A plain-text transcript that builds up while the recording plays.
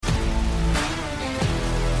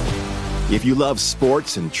If you love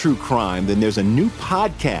sports and true crime, then there's a new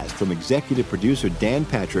podcast from executive producer Dan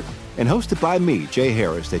Patrick and hosted by me, Jay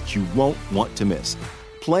Harris, that you won't want to miss.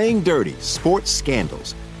 Playing Dirty: Sports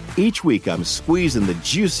Scandals. Each week, I'm squeezing the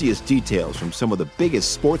juiciest details from some of the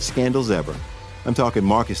biggest sports scandals ever. I'm talking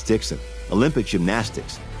Marcus Dixon, Olympic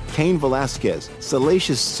gymnastics, Cain Velasquez,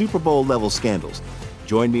 salacious Super Bowl-level scandals.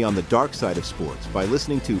 Join me on the dark side of sports by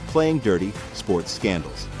listening to Playing Dirty: Sports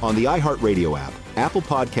Scandals on the iHeartRadio app, Apple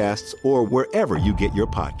Podcasts, or wherever you get your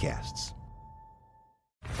podcasts.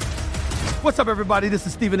 What's up, everybody? This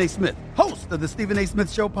is Stephen A. Smith, host of the Stephen A.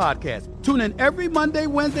 Smith Show podcast. Tune in every Monday,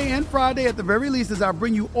 Wednesday, and Friday at the very least as I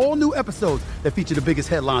bring you all new episodes that feature the biggest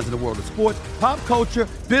headlines in the world of sports, pop culture,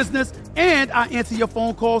 business, and I answer your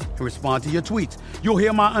phone calls and respond to your tweets. You'll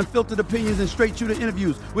hear my unfiltered opinions and straight-shooter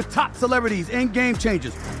interviews with top celebrities and game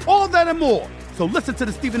changers. All that and more. So listen to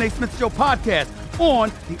the Stephen A. Smith Show podcast on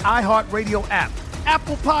the iHeartRadio app,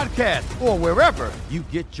 Apple Podcasts, or wherever you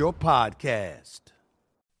get your podcast.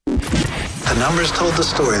 The numbers told the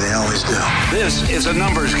story, they always do. This is a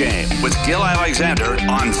numbers game with Gil Alexander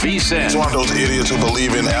on VSiN. It's one of those idiots who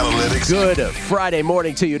believe in analytics. Good Friday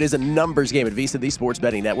morning to you. It is a numbers game at VSiN, the sports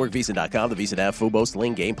betting network, VSiN.com, the VSiN app, Fubo,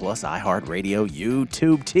 Sling Game Plus, iHeartRadio,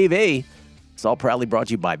 YouTube TV. It's all proudly brought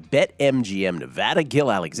to you by BetMGM Nevada.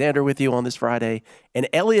 Gil Alexander with you on this Friday. And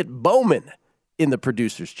Elliot Bowman in the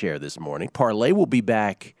producer's chair this morning. Parlay will be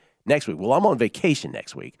back next week. Well, I'm on vacation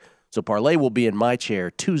next week. So Parlay will be in my chair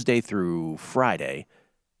Tuesday through Friday.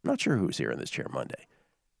 I'm not sure who's here in this chair Monday.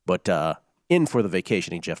 But in for the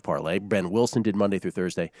vacationing Jeff Parlay. Ben Wilson did Monday through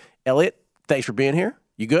Thursday. Elliot, thanks for being here.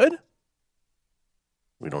 You good?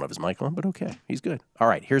 We don't have his mic on, but okay. He's good. All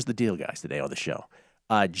right, here's the deal, guys, today on the show.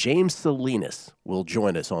 James Salinas will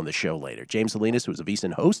join us on the show later. James Salinas, who is a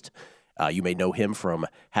VSiN host. You may know him from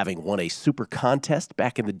having won a super contest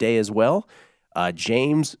back in the day as well.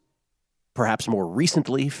 James, perhaps more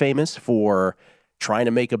recently famous for trying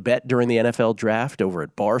to make a bet during the NFL draft over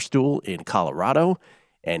at Barstool in Colorado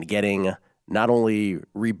and getting not only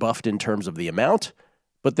rebuffed in terms of the amount,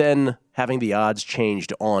 but then having the odds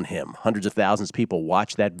changed on him. Hundreds of thousands of people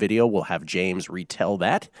watch that video. We'll have James retell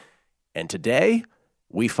that. And today,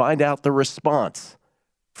 we find out the response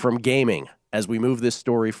from gaming as we move this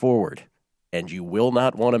story forward. And you will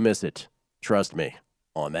not want to miss it. Trust me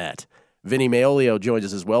on that. Vinny Maolio joins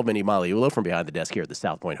us as well. Vinny Maliulo from behind the desk here at the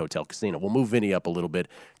South Point Hotel Casino. We'll move Vinny up a little bit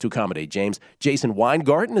to accommodate James. Jason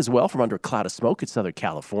Weingarten as well from under a cloud of smoke in Southern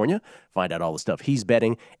California. Find out all the stuff he's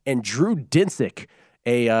betting. And Drew Dinsick,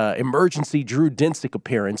 a emergency Drew Dinsick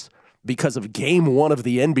appearance because of Game 1 of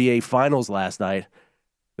the NBA Finals last night.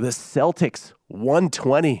 The Celtics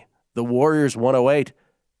 120, the Warriors 108.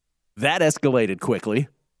 That escalated quickly.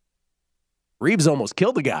 Reeves almost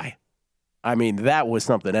killed the guy. I mean, that was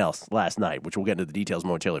something else last night, which we'll get into the details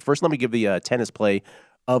momentarily. First, let me give the tennis play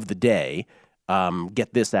of the day.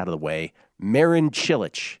 Get this out of the way. Marin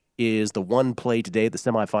Cilic is the one play today, the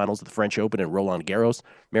semifinals of the French Open and Roland Garros.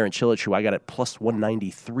 Marin Cilic, who I got at plus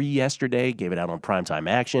 193 yesterday, gave it out on primetime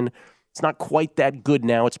action. It's not quite that good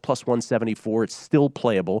now. It's plus 174. It's still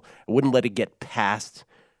playable. I wouldn't let it get past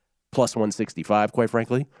plus 165, quite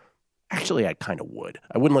frankly. Actually, I kind of would.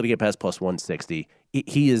 I wouldn't let it get past plus 160.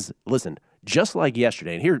 He is, listen, just like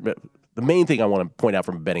yesterday, and here, the main thing I want to point out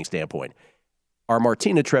from a betting standpoint, our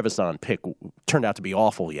Martina Trevisan pick turned out to be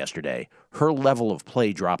awful yesterday. Her level of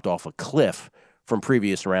play dropped off a cliff from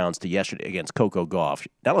previous rounds to yesterday against Coco Gauff.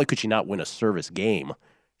 Not only could she not win a service game,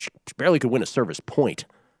 she barely could win a service point.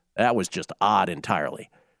 That was just odd entirely.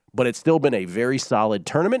 But it's still been a very solid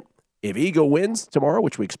tournament. If Iga wins tomorrow,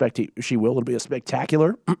 which we expect she will, it'll be a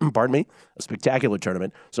spectacular, a spectacular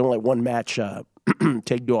tournament. So only one match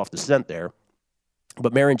take you off the scent there.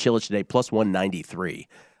 But Marin Cilic today, plus 193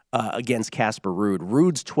 against Casper Ruud.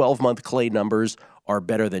 Ruud's 12-month clay numbers are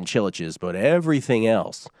better than Cilic's, but everything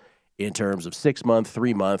else in terms of 6-month,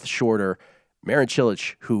 3-month, shorter, Marin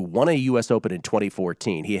Cilic, who won a U.S. Open in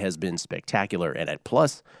 2014, he has been spectacular. And at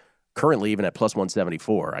plus, currently even at plus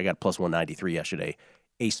 174, I got plus 193 yesterday.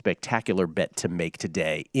 A spectacular bet to make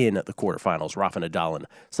today in the quarterfinals. Rafa Nadal and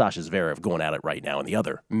Sasha Zverev going at it right now in the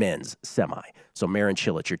other men's semi. So Marin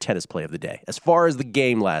Cilic, your tennis play of the day. As far as the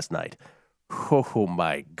game last night, oh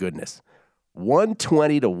my goodness.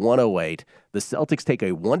 120 to 108. The Celtics take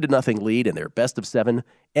a 1-0 lead in their best-of-7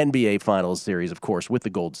 NBA Finals series, of course, with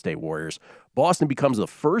the Golden State Warriors. Boston becomes the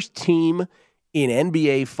first team in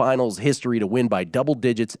NBA Finals history to win by double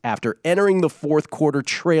digits after entering the fourth quarter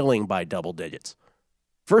trailing by double digits.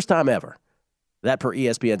 First time ever. That per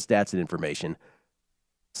ESPN stats and information.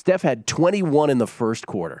 Steph had 21 in the first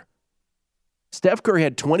quarter. Steph Curry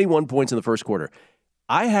had 21 points in the first quarter.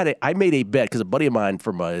 I made a bet because a buddy of mine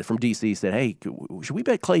from DC said, "Hey, should we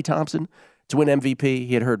bet Klay Thompson to win MVP?"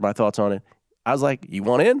 He had heard my thoughts on it. I was like, "You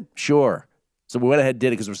want in? Sure." So we went ahead and did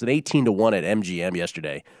it because it was an 18-1 at MGM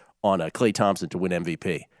yesterday on Klay Thompson to win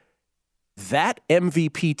MVP. That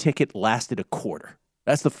MVP ticket lasted a quarter.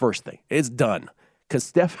 That's the first thing. It's done because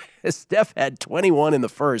Steph had 21 in the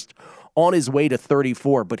first, on his way to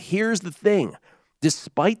 34. But here's the thing: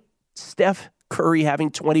 despite Steph Curry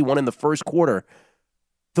having 21 in the first quarter,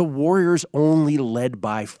 the Warriors only led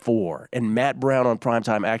by 4. And Matt Brown on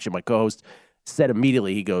Primetime Action, my co-host, said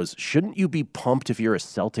immediately, he goes, "Shouldn't you be pumped if you're a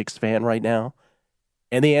Celtics fan right now?"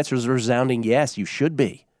 And the answer is a resounding yes, you should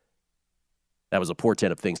be. That was a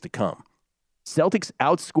portent of things to come. Celtics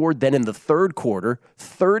outscored then in the third quarter,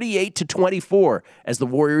 38-24, as the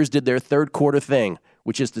Warriors did their third quarter thing,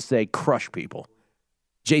 which is to say, crush people.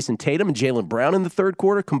 Jason Tatum and Jaylen Brown in the third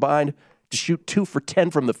quarter combined to shoot 2 for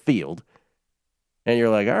 10 from the field. And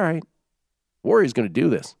you're like, all right, Warriors going to do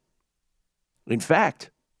this. In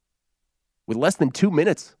fact, with less than 2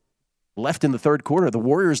 minutes left in the third quarter, the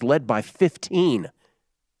Warriors led by 15,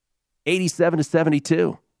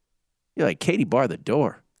 87-72. You're like, Katie, bar the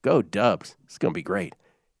door. Go Dubs. It's going to be great.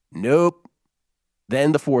 Nope.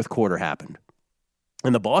 Then the fourth quarter happened.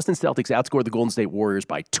 And the Boston Celtics outscored the Golden State Warriors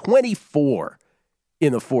by 24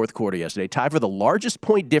 in the fourth quarter yesterday, tied for the largest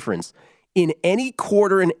point difference in any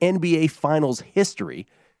quarter in NBA Finals history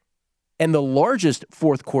and the largest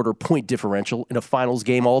fourth quarter point differential in a Finals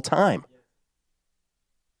game all time.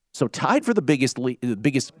 So tied for the biggest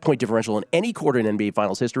point differential in any quarter in NBA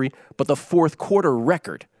Finals history, but the fourth quarter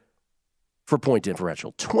record for point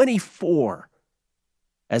differential, 24,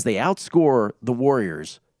 as they outscore the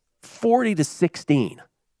Warriors 40-16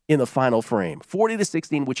 in the final frame.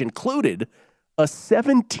 40-16, which included a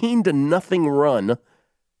 17-0 run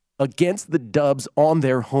against the Dubs on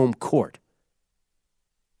their home court.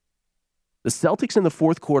 The Celtics in the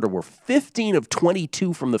fourth quarter were 15 of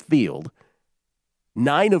 22 from the field,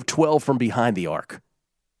 9 of 12 from behind the arc.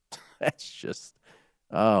 That's just,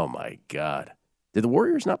 oh my God. Did the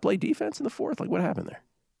Warriors not play defense in the fourth? Like, what happened there?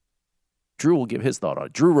 Drew will give his thought on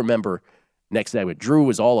it. Drew, remember, next segment, Drew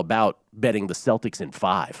was all about betting the Celtics in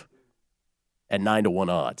 5 at 9-1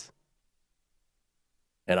 odds.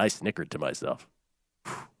 And I snickered to myself.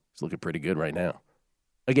 It's looking pretty good right now.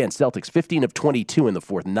 Again, Celtics, 15 of 22 in the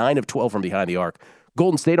fourth, 9 of 12 from behind the arc.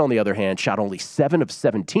 Golden State, on the other hand, shot only 7 of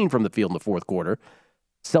 17 from the field in the fourth quarter.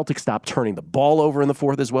 Celtics stopped turning the ball over in the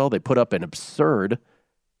fourth as well. They put up an absurd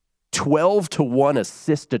 12-1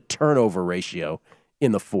 assist-to-turnover ratio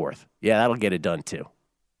in the fourth. Yeah, that'll get it done, too.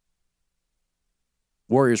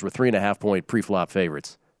 Warriors were 3.5-point pre-flop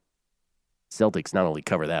favorites. Celtics not only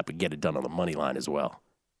cover that, but get it done on the money line as well.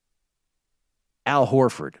 Al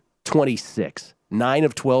Horford, 26, 9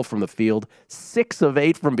 of 12 from the field, 6 of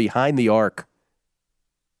 8 from behind the arc.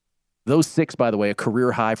 Those 6, by the way, a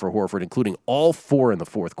career high for Horford, including all 4 in the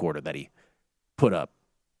fourth quarter that he put up.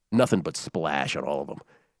 Nothing but splash on all of them.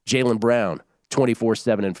 Jaylen Brown, 24,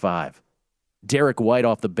 7, and 5. Derek White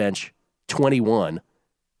off the bench, 21.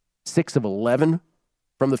 6 of 11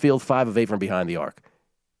 from the field, 5 of 8 from behind the arc.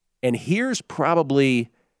 And here's probably,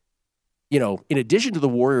 in addition to the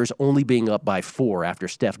Warriors only being up by 4 after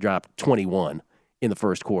Steph dropped 21 in the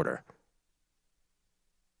first quarter.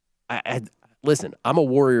 Listen, I'm a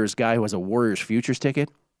Warriors guy who has a Warriors futures ticket.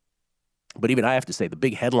 But even I have to say, the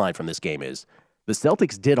big headline from this game is the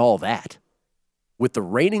Celtics did all that with the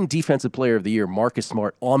reigning defensive player of the year, Marcus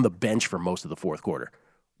Smart, on the bench for most of the fourth quarter.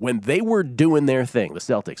 When they were doing their thing, the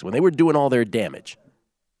Celtics, when they were doing all their damage,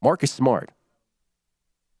 Marcus Smart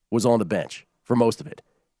was on the bench for most of it.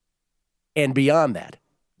 And beyond that,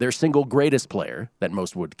 their single greatest player that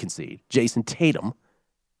most would concede, Jason Tatum,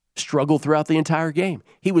 struggled throughout the entire game.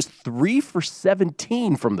 He was 3 for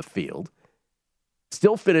 17 from the field,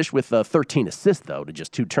 still finished with 13 assists, though, to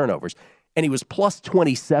just 2 turnovers. And he was plus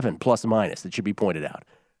 27, plus minus, it should be pointed out.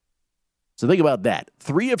 So think about that.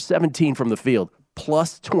 3 of 17 from the field,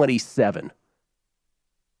 plus 27.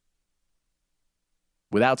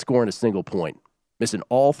 Without scoring a single point. Missing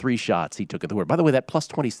all 3 shots he took at the quarter. By the way, that plus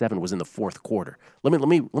 27 was in the fourth quarter. Let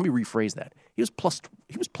me rephrase that. He was plus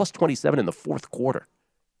 27 in the fourth quarter.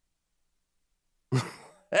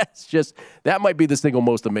 That might be the single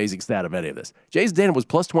most amazing stat of any of this. Jason Tatum was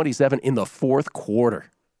plus 27 in the fourth quarter.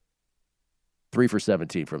 3 for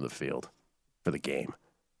 17 from the field for the game.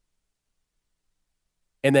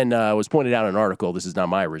 And then it was pointed out in an article, this is not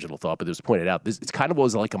my original thought, but it was pointed out, it's kind of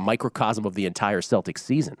was like a microcosm of the entire Celtics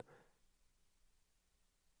season,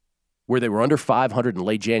 where they were under 500 in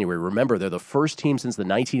late January. Remember, they're the first team since the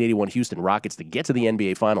 1981 Houston Rockets to get to the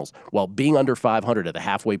NBA Finals while being under 500 at the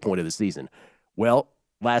halfway point of the season. Well,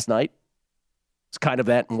 last night, it's kind of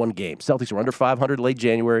that in one game. Celtics were under 500 late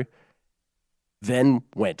January, then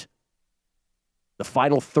went the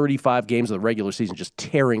final 35 games of the regular season just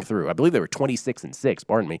tearing through. I believe they were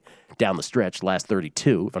 26-6, down the stretch, last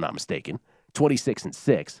 32, if I'm not mistaken.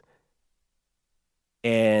 26-6.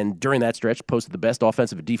 And during that stretch, posted the best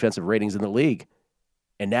offensive and defensive ratings in the league.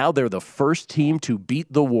 And now they're the first team to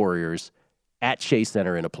beat the Warriors at Chase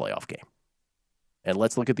Center in a playoff game. And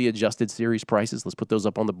let's look at the adjusted series prices. Let's put those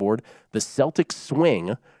up on the board. The Celtics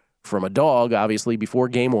swing from a dog, obviously, before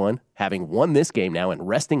game one, having won this game now and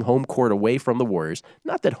resting home court away from the Warriors.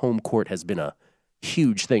 Not that home court has been a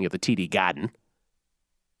huge thing at the TD Garden,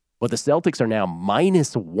 but the Celtics are now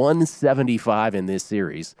minus 175 in this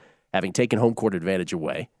series, having taken home court advantage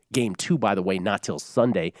away. Game 2, by the way, not till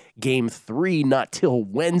Sunday. Game 3, not till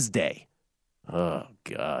Wednesday. Oh,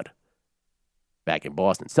 God. Back in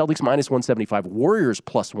Boston. Celtics minus 175, Warriors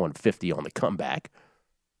plus 150 on the comeback.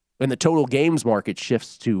 And the total games market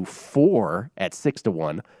shifts to 4 at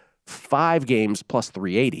 6-1, 5 games plus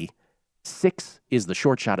 380, 6 is the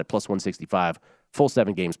short shot at plus 165, full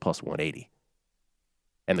 7 games plus 180.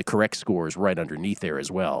 And the correct score is right underneath there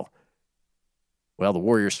as well. Well, the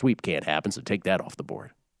Warriors sweep can't happen, so take that off the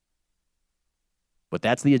board. But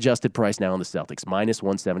that's the adjusted price now on the Celtics, minus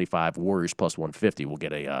 175, Warriors plus 150. We'll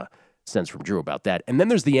get a sense from Drew about that. And then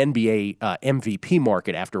there's the NBA MVP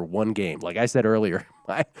market after one game. Like I said earlier,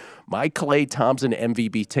 my Klay Thompson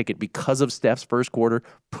MVP ticket, because of Steph's first quarter,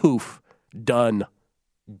 poof, done,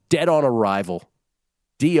 dead on arrival,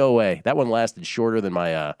 DOA. That one lasted shorter than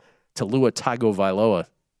my Tua Tagovailoa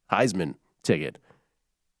Heisman ticket.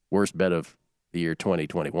 Worst bet of the year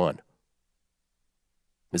 2021.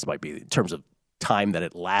 This might be, in terms of time that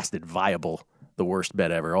it lasted viable, the worst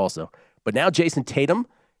bet ever also. But now Jason Tatum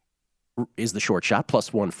is the short shot,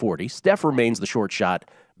 plus 140. Steph remains the short shot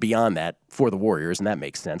beyond that for the Warriors, and that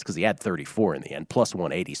makes sense because he had 34 in the end, plus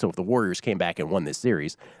 180. So if the Warriors came back and won this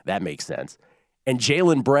series, that makes sense. And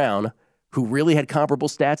Jaylen Brown, who really had comparable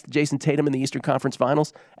stats to Jason Tatum in the Eastern Conference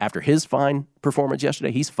Finals, after his fine performance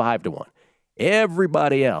yesterday, he's 5-1.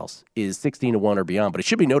 Everybody else is 16-1 or beyond. But it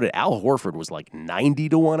should be noted, Al Horford was like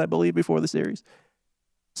 90-1, I believe, before the series.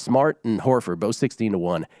 Smart and Horford, both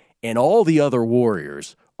 16-1. And all the other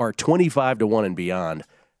Warriors are 25-1 and beyond.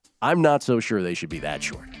 I'm not so sure they should be that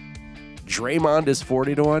short. Draymond is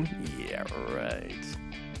 40-1? Yeah,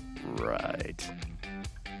 right.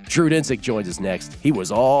 Drew Dinsick joins us next. He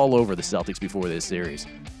was all over the Celtics before this series,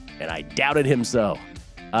 and I doubted him so.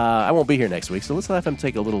 I won't be here next week, so let's let him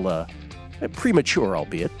take a little premature,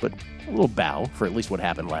 albeit, but a little bow for at least what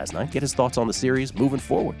happened last night. Get his thoughts on the series moving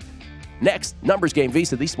forward. Next, Numbers Game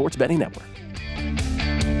Visa, the Sports Betting Network.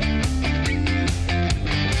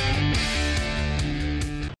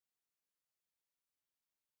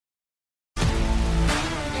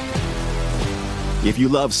 If you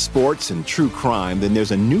love sports and true crime, then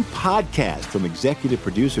there's a new podcast from executive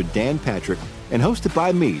producer Dan Patrick and hosted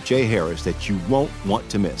by me, Jay Harris, that you won't want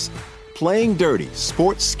to miss. Playing Dirty: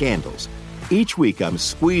 Sports Scandals. Each week, I'm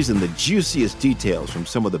squeezing the juiciest details from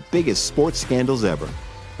some of the biggest sports scandals ever.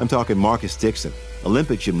 I'm talking Marcus Dixon,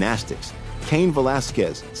 Olympic gymnastics, Cain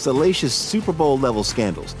Velasquez, salacious Super Bowl-level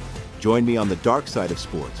scandals. Join me on the dark side of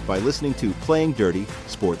sports by listening to Playing Dirty: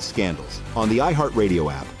 Sports Scandals on the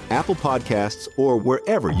iHeartRadio app, Apple Podcasts, or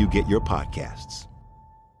wherever you get your podcasts.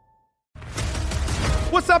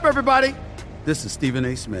 What's up, everybody? This is Stephen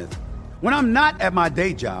A. Smith. When I'm not at my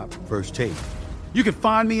day job, First Take, you can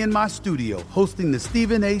find me in my studio hosting the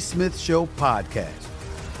Stephen A. Smith Show podcast.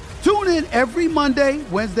 Tune in every Monday,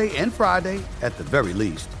 Wednesday, and Friday, at the very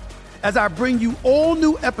least, as I bring you all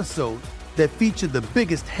new episodes that feature the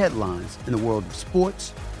biggest headlines in the world of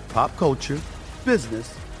sports, pop culture,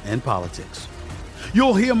 business, and politics.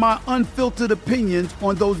 You'll hear my unfiltered opinions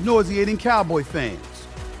on those nauseating Cowboy fans,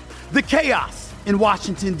 the chaos in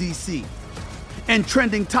Washington, D.C., and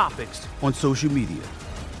trending topics on social media,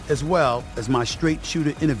 as well as my straight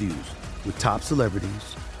shooter interviews with top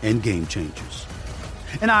celebrities and game changers.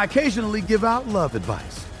 And I occasionally give out love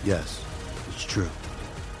advice. Yes, it's true.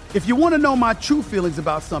 If you want to know my true feelings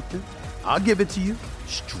about something, I'll give it to you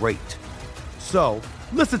straight. So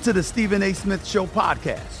listen to the Stephen A. Smith Show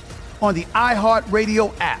podcast on the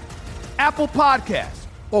iHeartRadio app, Apple Podcasts,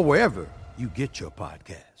 or wherever you get your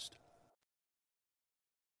podcast.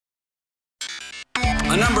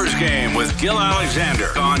 A Numbers Game with Gil Alexander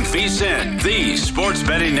on VSiN, the Sports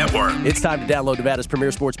Betting Network. It's time to download Nevada's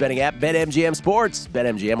premier sports betting app, BetMGM Sports.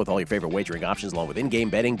 BetMGM with all your favorite wagering options, along with in-game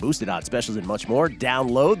betting, boosted odds specials, and much more.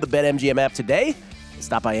 Download the BetMGM app today.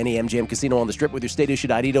 Stop by any MGM casino on the Strip with your state-issued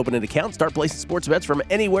ID to open an account. Start placing sports bets from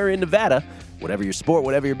anywhere in Nevada. Whatever your sport,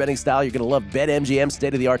 whatever your betting style, you're going to love BetMGM's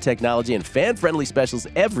state-of-the-art technology and fan-friendly specials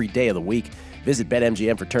every day of the week. Visit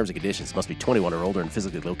BetMGM for terms and conditions. Must be 21 or older and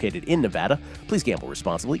physically located in Nevada. Please gamble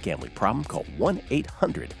responsibly. Gambling problem? Call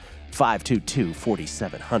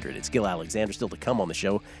 1-800-522-4700. It's Gil Alexander still to come on the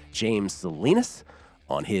show. James Salinas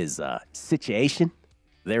on his situation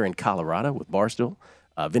there in Colorado with Barstool.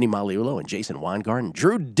 Vinny Magliulo and Jason Weingarten.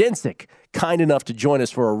 Drew Dinsick, kind enough to join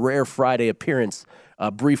us for a rare Friday appearance,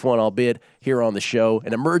 a brief one, albeit, here on the show.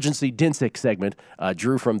 An emergency Dinsick segment.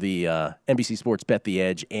 Drew from the NBC Sports Bet the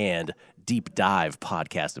Edge and Deep Dive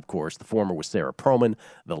podcast, of course. The former with Sarah Perlman,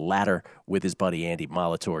 the latter with his buddy Andy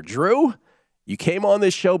Molitor. Drew, you came on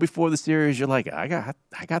this show before the series. You're like, I got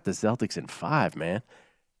the Celtics in 5, man.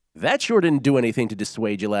 That sure didn't do anything to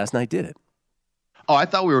dissuade you last night, did it? Oh, I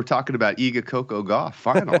thought we were talking about Iga Coco Gauff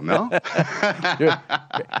final, no?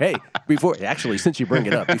 Hey, since you bring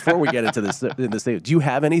it up, before we get into this, do you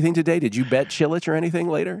have anything today? Did you bet Cilic or anything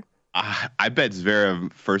later? I bet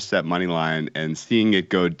Zverev first set money line, and seeing it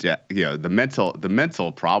go, the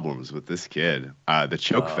mental problems with this kid, the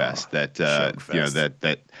choke fest that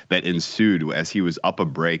that ensued as he was up a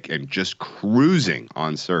break and just cruising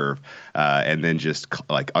on serve, and then just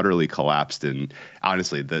utterly collapsed. And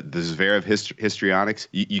honestly, the Zverev histrionics,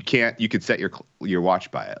 you could set your watch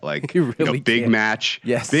by it. Big match,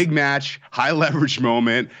 high leverage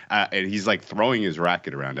moment, and he's throwing his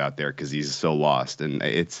racket around out there because he's so lost, and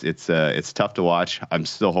it's tough to watch. I'm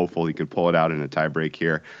still hopeful he can pull it out in a tiebreak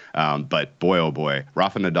here, but boy, oh boy,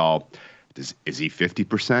 Rafa Nadal, is he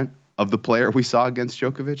 50% of the player we saw against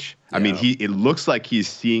Djokovic? Yeah. I mean, it looks like he's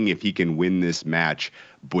seeing if he can win this match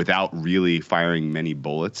without really firing many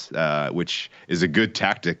bullets, which is a good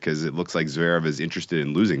tactic because it looks like Zverev is interested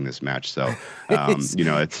in losing this match. So,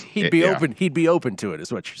 he'd be open to it,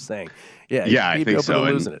 is what you're saying. Yeah, I think so.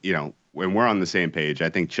 And when we're on the same page, I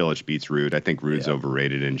think Cilic beats Ruud. I think Ruud's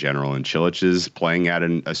overrated in general, and Cilic is playing at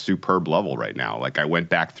a superb level right now. I went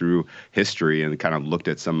back through history and kind of looked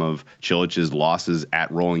at some of Cilic's losses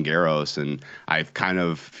at Roland Garros, and I kind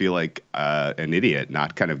of feel like an idiot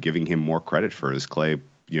not kind of giving him more credit for his clay,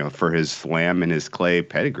 for his slam and his clay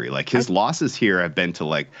pedigree. His losses here have been to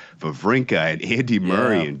Wawrinka and Andy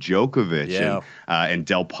Murray and Djokovic and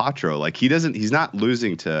Del Potro. He's not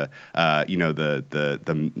losing to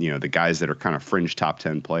the guys that are kind of fringe top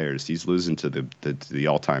 10 players. He's losing to the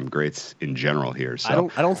all-time greats in general here. So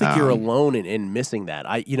I don't think you're alone in missing that.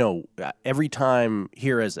 Every time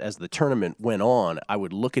here as the tournament went on, I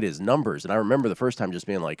would look at his numbers, and I remember the first time just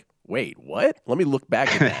being like, wait, what? Let me look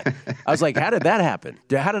back at that. I was like, how did that happen?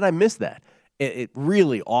 How did I miss that? It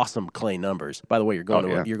really awesome clay numbers. By the way, you're going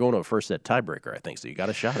to a first set tiebreaker, I think, so you got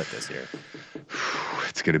a shot at this here.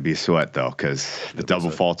 It's going to be a sweat though, because the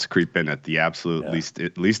double faults creep in at the absolute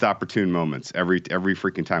least opportune moments every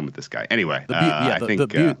freaking time with this guy. Anyway,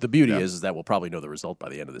 the beauty is that we'll probably know the result by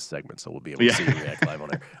the end of this segment, so we'll be able to see you react live on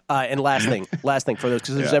there. And last thing for those,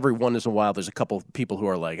 because there's every once in a while there's a couple of people who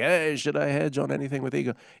are like, hey, should I hedge on anything with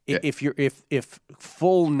Iga? If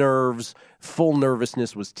full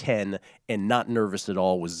nervousness was 10 and not nervous at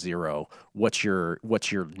all was 0, what's your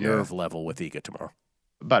nerve level with Iga tomorrow?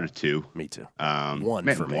 About a 2. Me too. One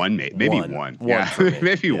for me. Maybe one.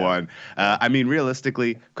 Maybe one. I mean,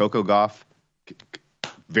 realistically, Coco Gauff,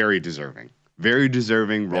 very deserving. Very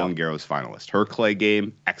deserving Roland Garros finalist. Her clay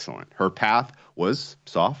game, excellent. Her path was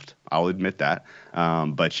soft, I'll admit that.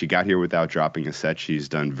 But she got here without dropping a set. She's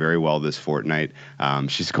done very well this fortnight.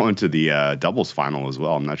 She's going to the doubles final as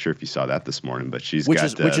well. I'm not sure if you saw that this morning, but which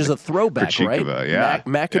is a throwback, Krejcikova, right? Yeah.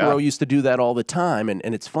 McEnroe used to do that all the time, and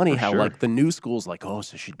it's funny how the new school's like, oh,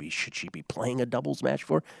 so should she be playing a doubles match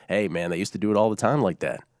for? Hey, man, they used to do it all the time like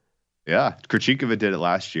that. Yeah, Krejcikova did it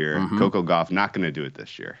last year. Mm-hmm. Coco Gauff not going to do it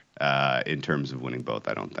this year in terms of winning both,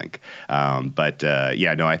 I don't think.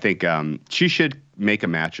 I think she should make a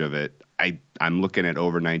match of it. I'm looking at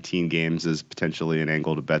over 19 games as potentially an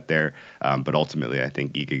angle to bet there, but ultimately I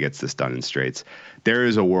think Iga gets this done in straights. There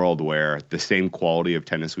is a world where the same quality of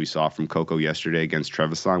tennis we saw from Coco yesterday against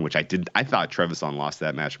Trevisan, which I thought Trevisan lost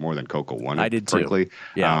that match more than Coco won it. I did frankly. too.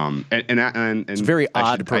 Yeah, and it's a very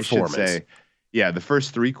odd performance. I should say, yeah, the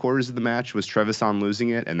first 3 quarters of the match was Trevisan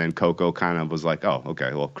losing it, and then Coco kind of was like, "Oh,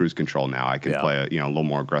 okay, well, cruise control now. I can play a little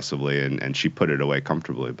more aggressively," and she put it away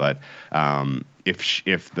comfortably. But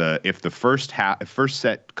if the first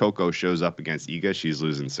set Coco shows up against Iga, she's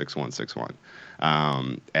losing 6-1, 6-1.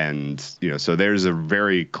 And, so there's a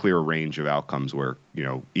very clear range of outcomes where,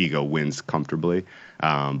 Iga wins comfortably.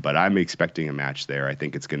 But I'm expecting a match there. I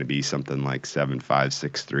think it's going to be something like 7-5,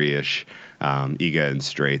 6-3-ish. Iga in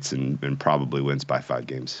straights and probably wins by 5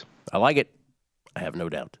 games. I like it. I have no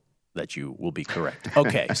doubt that you will be correct.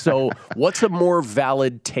 Okay, so what's a more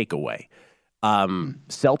valid takeaway?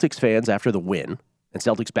 Celtics fans after the win, and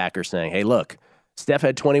Celtics backers saying, hey, look, Steph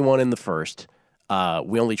had 21 in the first.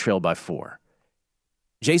 We only trailed by 4.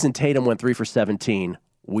 Jason Tatum went 3 for 17.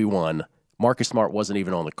 We won. Marcus Smart wasn't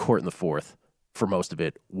even on the court in the fourth for most of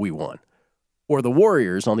it. We won. Or the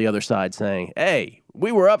Warriors on the other side saying, hey,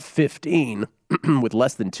 we were up 15 with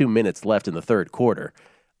less than 2 minutes left in the third quarter.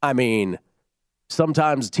 I mean,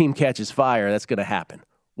 sometimes a team catches fire. That's going to happen.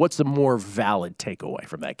 What's a more valid takeaway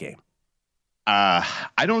from that game?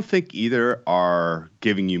 I don't think either are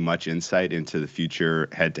giving you much insight into the future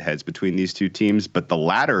head-to-heads between these two teams, but the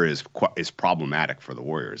latter is problematic for the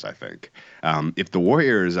Warriors, I think. If the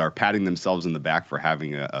Warriors are patting themselves in the back for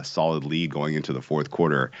having a solid lead going into the fourth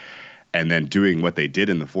quarter and then doing what they did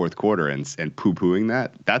in the fourth quarter and poo-pooing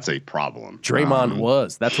that's a problem. Draymond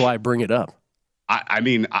was. That's why I bring it up. I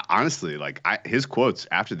mean, honestly, his quotes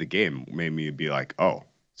after the game made me be like, oh,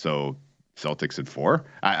 so Celtics in 4.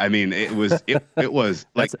 I mean, it was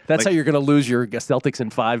like that's how you're going to lose your Celtics in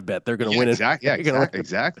 5 bet. They're going to win it.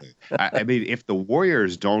 Exactly. I mean, if the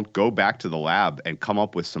Warriors don't go back to the lab and come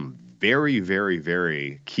up with some very, very,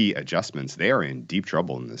 very key adjustments, they are in deep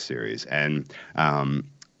trouble in this series. And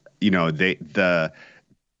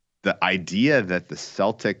the idea that the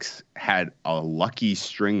Celtics had a lucky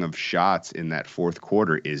string of shots in that fourth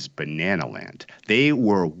quarter is banana land. They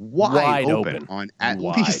were wide open on at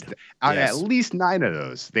least 9 of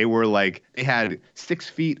those. They were they had 6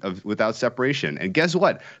 feet without separation. And guess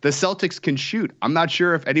what? The Celtics can shoot. I'm not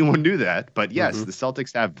sure if anyone knew that, but yes, the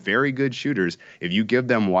Celtics have very good shooters. If you give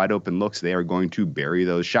them wide open looks, they are going to bury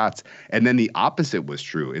those shots. And then the opposite was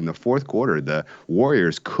true. In the fourth quarter, the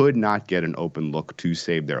Warriors could not get an open look to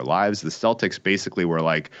save their lives. The Celtics basically were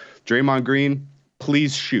like, Draymond Green,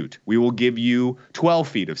 please shoot. We will give you 12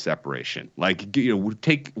 feet of separation.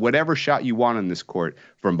 Take whatever shot you want on this court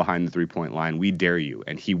from behind the three-point line. We dare you.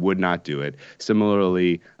 And he would not do it.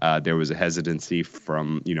 Similarly, there was a hesitancy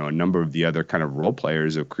from, a number of the other kind of role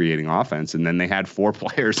players of creating offense. And then they had 4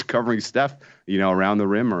 players covering Steph, around the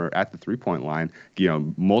rim or at the three-point line.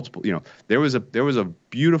 Multiple, there was a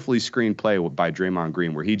beautifully screened play by Draymond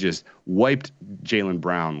Green where he just wiped Jaylen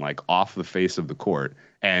Brown off the face of the court.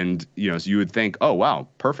 And, so you would think, oh, wow,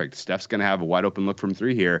 perfect. Steph's going to have a wide open look from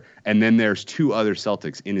 3 here. And then there's 2 other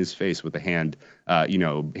Celtics in his face with a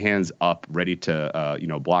hands up, ready to,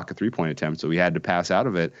 block a 3-point attempt. So he had to pass out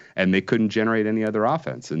of it, and they couldn't generate any other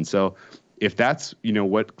offense. And so if that's,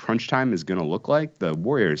 what crunch time is going to look like, the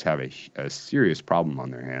Warriors have a serious problem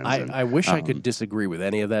on their hands. I wish I could disagree with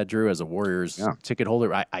any of that, Drew, as a Warriors ticket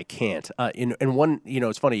holder. I can't. And one,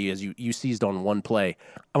 it's funny, as you seized on one play,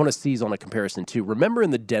 I want to seize on a comparison too. Remember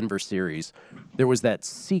in the Denver series, there was that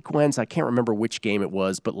sequence, I can't remember which game it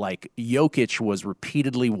was, but Jokic was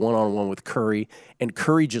repeatedly one-on-one with Curry, and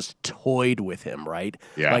Curry just toyed with him, right?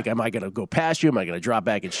 Yeah. Am I going to go past you? Am I going to drop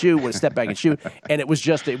back and shoot? Want to step back and shoot? And it was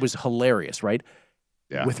hilarious. Right?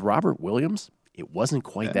 Yeah. With Robert Williams, it wasn't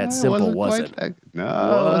quite that simple, was it? No,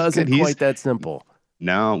 it wasn't quite that simple.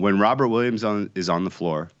 No, when Robert Williams is on the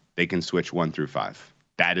floor, they can switch 1 through 5.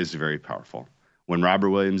 That is very powerful. When Robert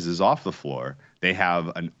Williams is off the floor, they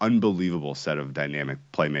have an unbelievable set of dynamic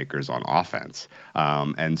playmakers on offense.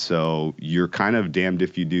 And so you're kind of damned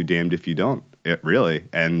if you do, damned if you don't, really.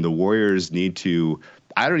 And the Warriors need to,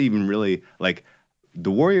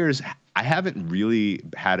 the Warriors, I haven't really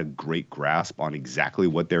had a great grasp on exactly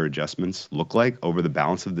what their adjustments look like over the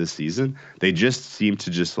balance of this season. They just seem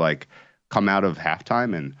to come out of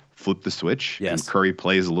halftime and flip the switch. Yes. And Curry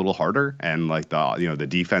plays a little harder, and the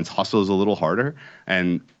defense hustles a little harder,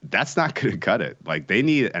 and that's not going to cut it. They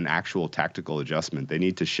need an actual tactical adjustment. They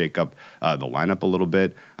need to shake up the lineup a little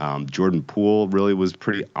bit. Jordan Poole really was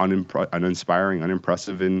pretty uninspiring,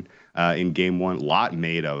 unimpressive in game 1. Lot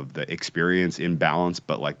made of the experience imbalance,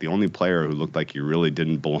 but the only player who looked like he really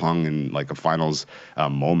didn't belong in a finals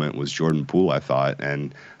moment was Jordan Poole, I thought.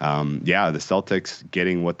 And the Celtics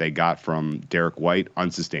getting what they got from Derek White,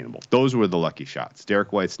 unsustainable. Those were the lucky shots.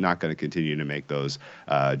 Derek White's not going to continue to make those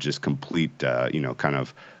just complete, kind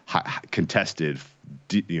of contested,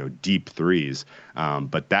 deep threes.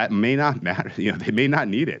 But that may not matter. They may not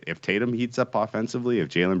need it. If Tatum heats up offensively, if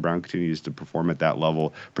Jaylen Brown continues to perform at that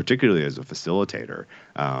level, particularly as a facilitator,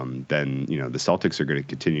 then, the Celtics are going to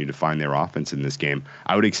continue to find their offense in this game.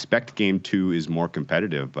 I would expect game 2 is more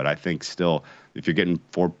competitive, but I think still, if you're getting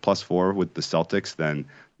 4+4 with the Celtics, then,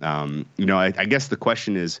 I guess the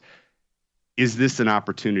question is this an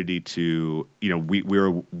opportunity to,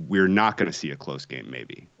 we're not going to see a close game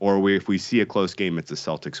maybe, or if we see a close game, it's a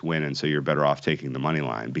Celtics win, and so you're better off taking the money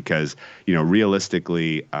line because,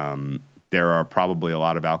 realistically, there are probably a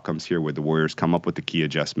lot of outcomes here where the Warriors come up with the key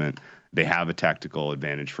adjustment. They have a tactical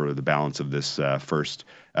advantage for the balance of this for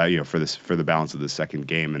the balance of the second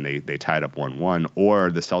game, and they tied up 1-1.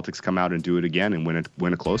 Or the Celtics come out and do it again and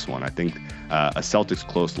win a close one. I think a Celtics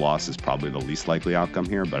close loss is probably the least likely outcome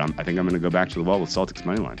here, but I think I'm going to go back to the well with Celtics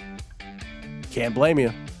money line. Can't blame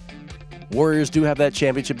you. Warriors do have that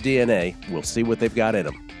championship DNA. We'll see what they've got in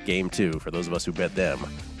them. Game 2, for those of us who bet them,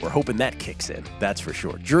 we're hoping that kicks in. That's for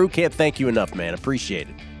sure. Drew, can't thank you enough, man. Appreciate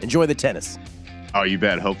it. Enjoy the tennis. Oh, you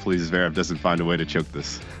bet. Hopefully Zverev doesn't find a way to choke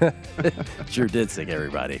this. Sure did sing,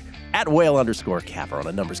 everybody. At @whale_capper on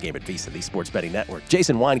a numbers game at VSiN, the Sports Betting Network.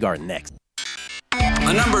 Jason Weingarten next.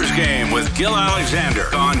 A numbers game with Gil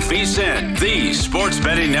Alexander on VSiN, the Sports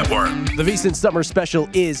Betting Network. The VSiN Summer Special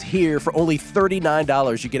is here. For only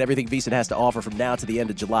 $39, you get everything VSiN has to offer from now to the end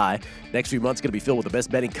of July. Next few months going to be filled with the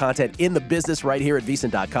best betting content in the business right here at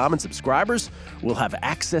VSiN.com, and subscribers will have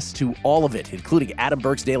access to all of it, including Adam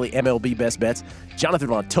Burke's daily MLB best bets. Jonathan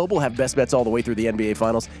Von Tobel will have best bets all the way through the NBA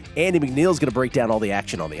Finals. Andy McNeil is going to break down all the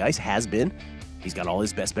action on the ice. Has been. He's got all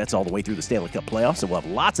his best bets all the way through the Stanley Cup playoffs, and we'll have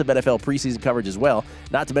lots of NFL preseason coverage as well,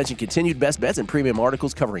 not to mention continued best bets and premium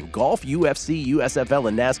articles covering golf, UFC, USFL,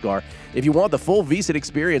 and NASCAR. If you want the full VSiN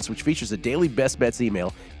experience, which features a daily best bets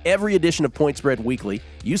email, every edition of Point Spread Weekly,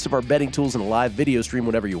 use of our betting tools, and a live video stream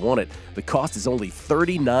whenever you want it, the cost is only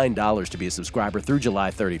 $39 to be a subscriber through July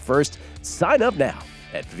 31st. Sign up now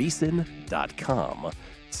at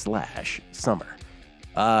VSiN.com/summer.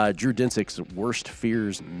 Drew Dinsick's worst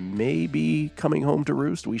fears may be coming home to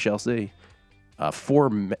roost. We shall see.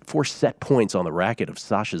 4 set points on the racket of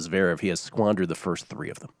Sasha Zverev. He has squandered the first 3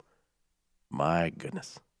 of them. My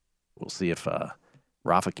goodness. We'll see if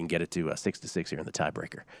Rafa can get it to 6-6 here in the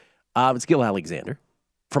tiebreaker. It's Gil Alexander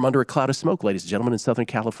from Under a Cloud of Smoke, ladies and gentlemen, in Southern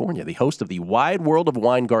California, the host of the Wide World of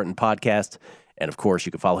Weingarten podcast. And, of course,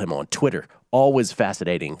 you can follow him on Twitter. Always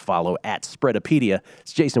fascinating. Follow at Spreadopedia.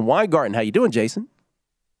 It's Jason Weingarten. How you doing, Jason?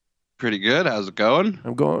 Pretty good. How's it going?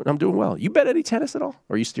 I'm doing well. You bet any tennis at all,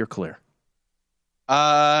 or you steer clear?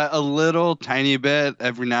 A little, tiny bit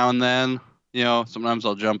every now and then. Sometimes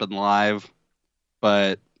I'll jump in live,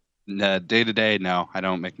 but day to day, no, I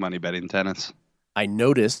don't make money betting tennis. I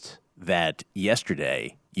noticed that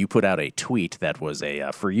yesterday you put out a tweet that was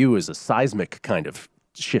for you is a seismic kind of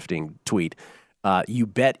shifting tweet.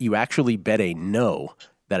 You actually bet a no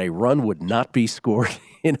that a run would not be scored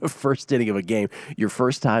in a first inning of a game, your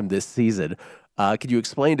first time this season. Could you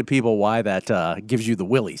explain to people why that gives you the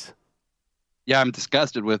willies? Yeah, I'm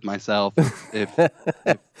disgusted with myself. If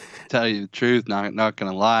tell you the truth, not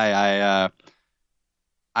gonna lie.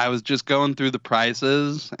 I was just going through the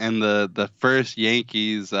prices, and the first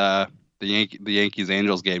Yankees, the Yankees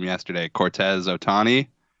Angels game yesterday, Cortez Ohtani,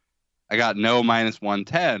 I got no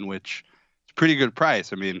 -110, which is a pretty good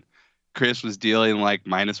price. I mean, Chris was dealing like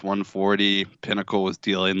 -140. Pinnacle was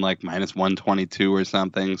dealing like -122 or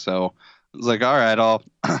something. So I was like, all right,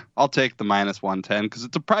 I'll take the -110 because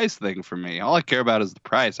it's a price thing for me. All I care about is the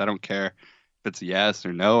price. I don't care if it's a yes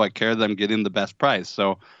or no. I care that I'm getting the best price.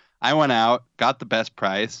 So I went out, got the best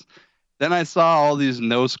price. Then I saw all these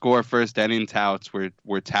no-score first inning touts were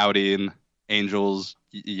touting Angels,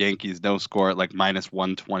 Yankees no score at like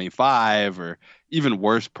 -125 or even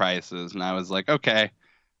worse prices. And I was like, okay,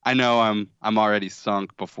 I know I'm already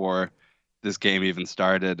sunk before this game even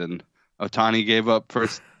started, and Ohtani gave up 2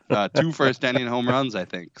 first inning home runs, I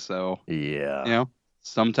think. So yeah,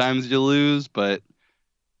 sometimes you lose, but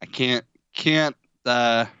I can't.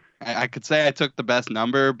 I could say I took the best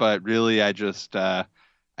number, but really I just I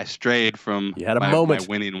strayed from my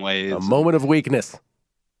winning ways. A moment of weakness.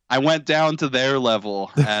 I went down to their level,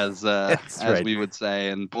 as right. We would say,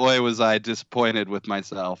 and boy was I disappointed with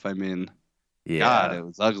myself. I mean. Yeah. God, it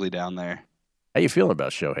was ugly down there. How you feeling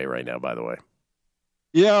about Shohei right now, by the way?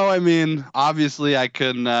 I mean, obviously I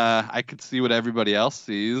could see what everybody else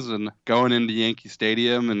sees, and going into Yankee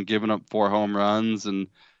Stadium and giving up 4 home runs and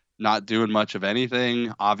not doing much of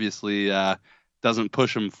anything, obviously doesn't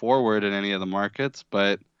push him forward in any of the markets,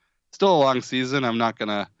 but still a long season. I'm not going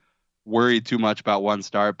to worry too much about one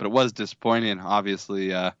start, but it was disappointing.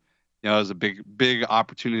 Obviously, it was a big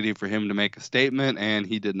opportunity for him to make a statement, and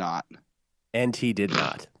he did not. And he did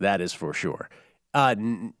not. That is for sure.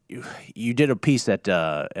 You did a piece at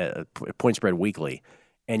Point Spread Weekly,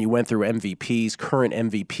 and you went through MVPs, current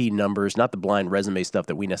MVP numbers, not the blind resume stuff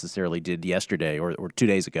that we necessarily did yesterday or 2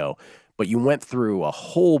 days ago, but you went through a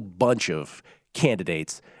whole bunch of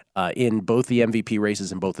candidates in both the MVP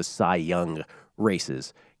races and both the Cy Young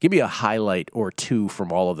races. Give me a highlight or two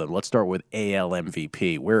from all of them. Let's start with AL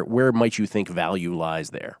MVP. Where might you think value lies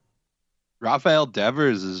there? Rafael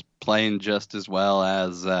Devers is playing just as well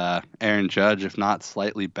as Aaron Judge, if not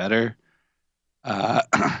slightly better.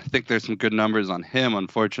 I think there's some good numbers on him.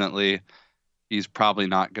 Unfortunately, he's probably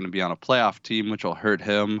not going to be on a playoff team, which will hurt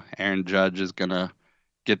him. Aaron Judge is going to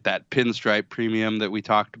get that pinstripe premium that we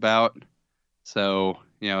talked about. So,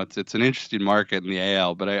 it's an interesting market in the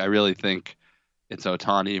AL, but I really think it's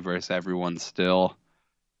Ohtani versus everyone still.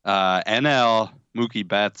 NL, Mookie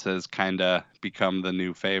Betts has kind of become the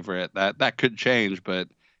new favorite. That could change, but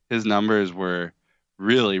his numbers were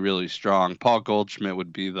really, really strong. Paul Goldschmidt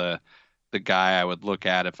would be the guy I would look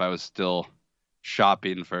at if I was still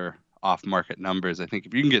shopping for off-market numbers. I think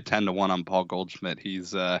if you can get 10-1 on Paul Goldschmidt,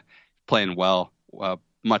 he's playing well,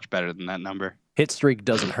 much better than that number. Hit streak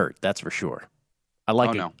doesn't hurt, that's for sure. I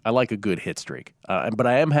like a good hit streak. But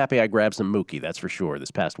I am happy I grabbed some Mookie, that's for sure,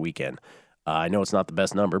 this past weekend. I know it's not the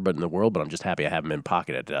best number in the world, but I'm just happy I have him in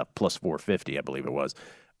pocket at plus 450, I believe it was.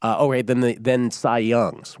 Okay, then Cy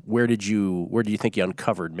Young's. Where do you think you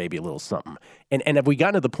uncovered maybe a little something? And have we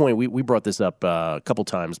gotten to the point, we brought this up a couple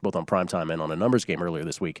times, both on Primetime and on a numbers game earlier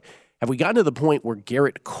this week. Have we gotten to the point where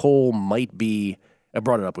Garrett Cole might be, I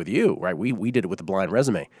brought it up with you, right? We did it with the blind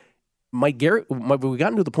resume. Have we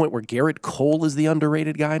gotten to the point where Garrett Cole is the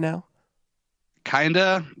underrated guy now?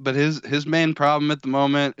 Kinda, but his main problem at the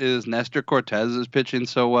moment is Nestor Cortez is pitching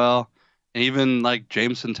so well, and even like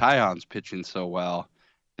Jameson Taillon's pitching so well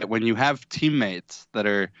that when you have teammates that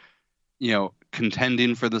are,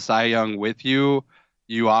 contending for the Cy Young with you,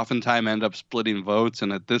 you oftentimes end up splitting votes.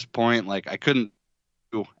 And at this point, like I couldn't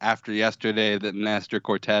do after yesterday that Nestor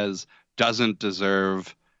Cortez doesn't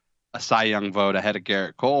deserve a Cy Young vote ahead of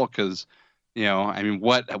Garrett Cole because,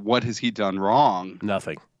 what has he done wrong?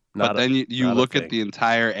 Nothing. But then you look at the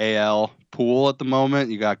entire AL pool at the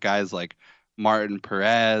moment. You got guys like Martin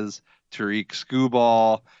Perez, Tariq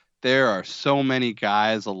Skubal. There are so many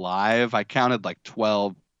guys alive. I counted like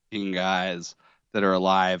 12 guys that are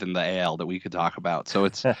alive in the AL that we could talk about. So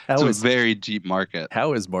it's a very deep market.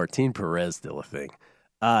 How is Martin Perez still a thing?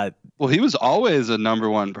 Well, he was always a number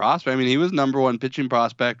one prospect. I mean, he was number one pitching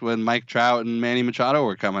prospect when Mike Trout and Manny Machado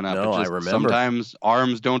were coming up. No, I remember. Sometimes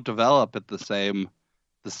arms don't develop at the same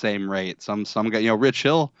rate. Some guy, Rich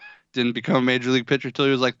Hill didn't become a major league pitcher till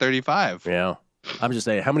he was like 35. Yeah. I'm just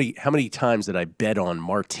saying, how many times did I bet on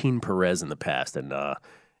Martin Perez in the past and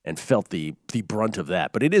felt the brunt of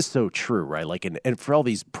that? But it is so true, right? Like, and for all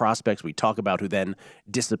these prospects we talk about who then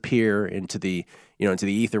disappear into the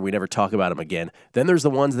ether, we never talk about them again. Then there's the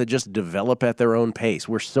ones that just develop at their own pace.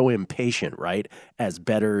 We're so impatient, right, as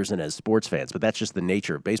bettors and as sports fans. But that's just the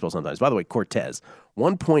nature of baseball sometimes. By the way, Cortez,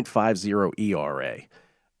 1.50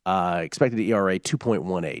 ERA, expected ERA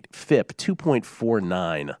 2.18, FIP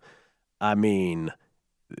 2.49. I mean,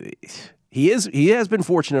 he has been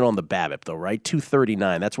fortunate on the BABIP though, right?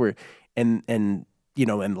 239. That's where, and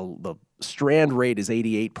the strand rate is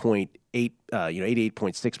 88.8,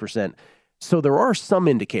 88.6%. So there are some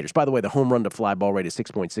indicators. By the way, the home run to fly ball rate is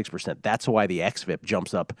 6.6%. That's why the xFIP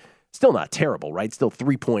jumps up. Still not terrible, right? Still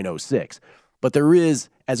 3.06. But there is,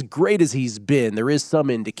 as great as he's been, there is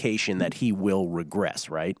some indication that he will regress,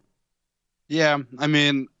 right? Yeah, I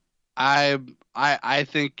mean, I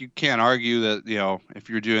think you can't argue that, if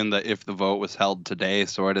you're doing if the vote was held today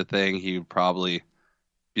sort of thing, he would probably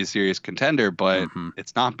be a serious contender, but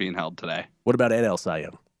it's not being held today. What about NL Cy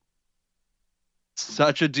Young?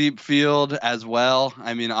 Such a deep field as well.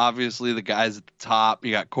 I mean, obviously the guys at the top,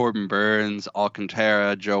 you got Corbin Burns,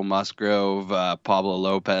 Alcantara, Joe Musgrove, Pablo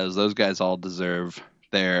Lopez. Those guys all deserve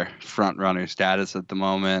their front runner status at the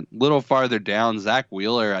moment. A little farther down, Zach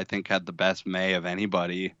Wheeler, I think, had the best May of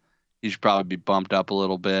anybody. He should probably be bumped up a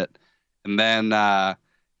little bit. And then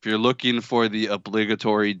if you're looking for the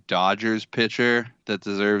obligatory Dodgers pitcher that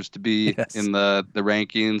deserves to be in the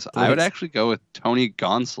rankings, I would actually go with Tony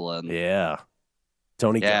Gonsolin. Yeah.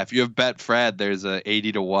 If you have Betfred, there's a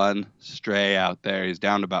 80-1 stray out there. He's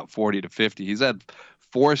down to about 40 to 50. He's had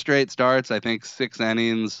 4 straight starts, I think 6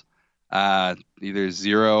 innings, either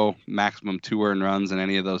 0, maximum 2 earned runs in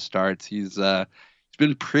any of those starts. He's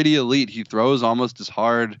been pretty elite. He throws almost as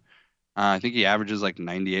hard. I think he averages like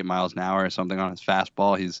 98 miles an hour or something on his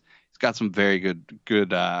fastball. He's got some very good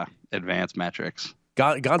advanced metrics.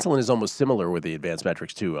 Gonsolin is almost similar with the advanced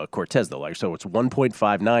metrics to Cortez, though. So it's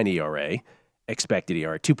 1.59 ERA, expected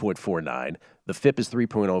ERA, 2.49. The FIP is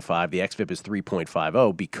 3.05. The xFIP is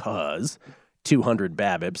 3.50 because 200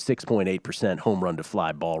 BABIP, 6.8% home run to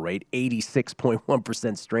fly ball rate,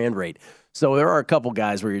 86.1% strand rate. So there are a couple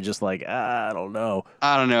guys where you're just like, I don't know.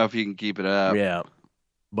 I don't know if you can keep it up. Yeah.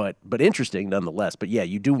 But interesting nonetheless. But yeah,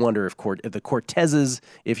 you do wonder if the Cortezes,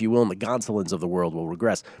 if you will, and the Gonsolins of the world will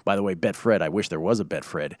regress. By the way, Betfred, I wish there was a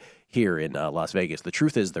Betfred here in Las Vegas. The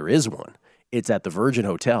truth is there is one. It's at the Virgin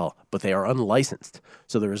Hotel, but they are unlicensed.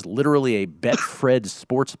 So there is literally a Betfred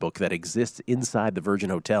sportsbook that exists inside the Virgin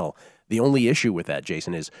Hotel. The only issue with that,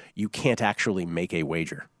 Jason, is you can't actually make a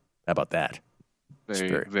wager. How about that?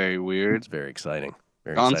 Very weird. It's very exciting.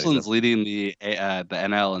 Gonsolin's leading the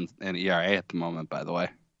NL and ERA at the moment, by the way.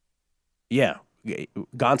 Yeah,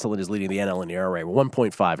 Gonsolin is leading the NL and the ERA,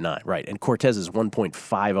 1.59, right? And Cortez is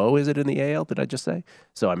 1.50. Is it in the AL? Did I just say?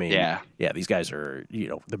 So I mean, yeah. These guys are,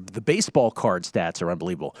 the baseball card stats are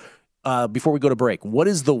unbelievable. Before we go to break, what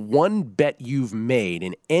is the one bet you've made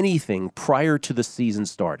in anything prior to the season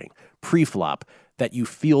starting, pre-flop, that you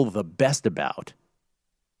feel the best about?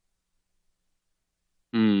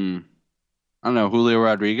 I don't know. Julio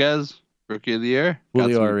Rodriguez, Rookie of the Year.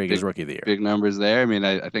 Julio Rodriguez, Rookie of the Year. Big numbers there. I mean,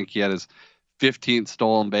 I think he had his 15th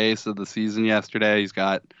stolen base of the season yesterday. He's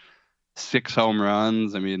got 6 home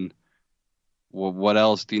runs. I mean, what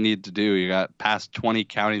else do you need to do? You got past 20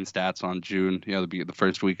 counting stats on June. The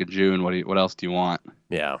first week of June. What else do you want?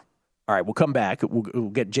 Yeah. All right, we'll come back. We'll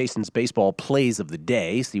get Jason's baseball plays of the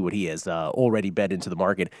day, see what he has already bet into the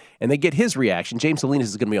market, and then get his reaction. James Salinas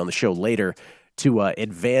is going to be on the show later to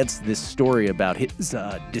advance this story about his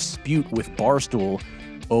dispute with Barstool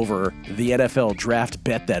over the NFL draft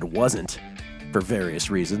bet that wasn't, for various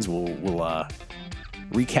reasons. We'll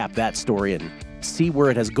recap that story and see where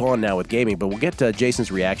it has gone now with gaming, but we'll get Jason's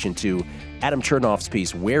reaction to Adam Chernoff's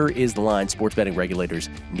piece, Where is the Line? Sports betting regulators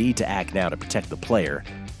need to act now to protect the player.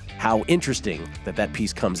 How interesting that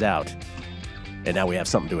piece comes out. And now we have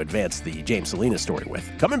something to advance the James Salinas story with.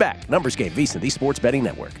 Coming back, Numbers Game, VSiN, the Sports Betting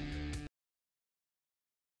Network.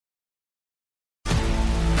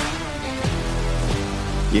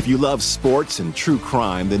 If you love sports and true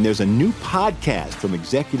crime, then there's a new podcast from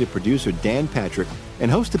executive producer Dan Patrick and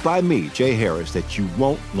hosted by me, Jay Harris, that you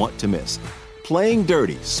won't want to miss. Playing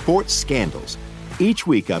Dirty: Sports Scandals. Each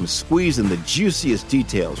week, I'm squeezing the juiciest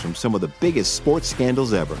details from some of the biggest sports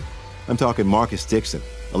scandals ever. I'm talking Marcus Dixon,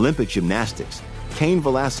 Olympic gymnastics, Cain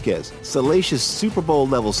Velasquez, salacious Super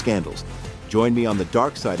Bowl-level scandals. Join me on the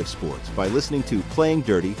dark side of sports by listening to Playing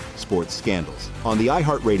Dirty: Sports Scandals on the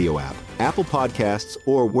iHeartRadio app, Apple Podcasts,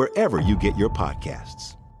 or wherever you get your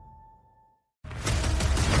podcasts.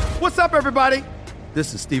 What's up, everybody?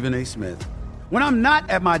 This is Stephen A. Smith. When I'm not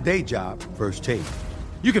at my day job, First Take,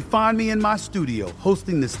 you can find me in my studio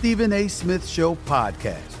hosting the Stephen A. Smith Show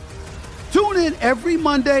podcast. Tune in every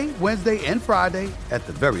Monday, Wednesday, and Friday, at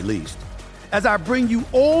the very least, as I bring you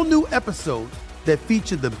all new episodes that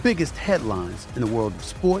feature the biggest headlines in the world of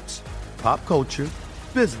sports, pop culture,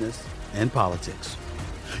 business, and politics.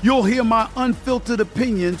 You'll hear my unfiltered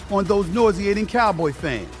opinions on those nauseating Cowboy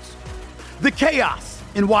fans, the chaos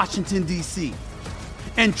in Washington, D.C.,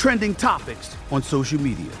 and trending topics on social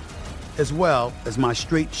media, as well as my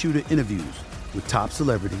straight shooter interviews with top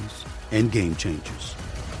celebrities and game changers.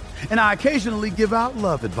 And I occasionally give out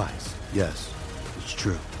love advice. Yes, it's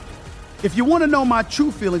true. If you want to know my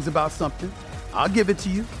true feelings about something, I'll give it to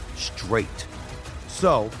you straight.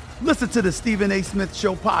 So listen to the Stephen A. Smith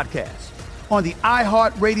Show podcast on the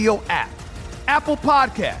iHeartRadio app, Apple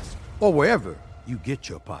Podcasts, or wherever you get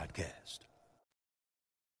your podcast.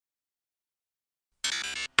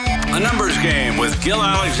 A Numbers Game with Gil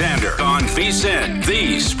Alexander on VSiN,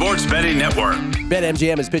 the Sports Betting Network.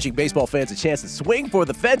 BetMGM is pitching baseball fans a chance to swing for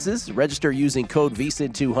the fences. Register using code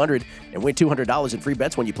VSiN200 and win $200 in free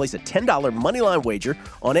bets when you place a $10 moneyline wager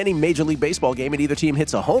on any Major League Baseball game and either team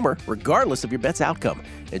hits a homer, regardless of your bet's outcome.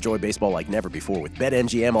 Enjoy baseball like never before with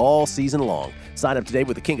BetMGM all season long. Sign up today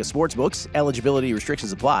with the king of sportsbooks. Eligibility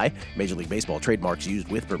restrictions apply. Major League Baseball trademarks used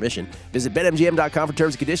with permission. Visit BetMGM.com for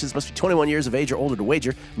terms and conditions. Must be 21 years of age or older to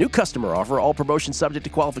wager. New customer offer. All promotions subject to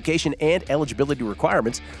qualification and eligibility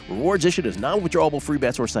requirements. Rewards issued as non-withdrawable free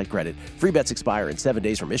bets or site credit. Free bets expire in 7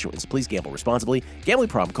 days from issuance. Please gamble responsibly. Gambling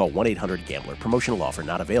problem? Call 1-800-GAMBLER. Promotional offer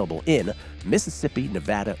not available in Mississippi,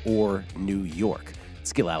 Nevada, or New York.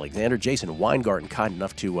 It's Gil Alexander, Jason Weingarten, kind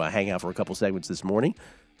enough to hang out for a couple segments this morning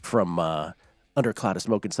from under a cloud of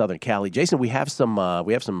smoke in Southern Cali. Jason, we have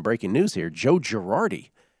some breaking news here. Joe Girardi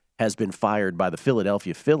has been fired by the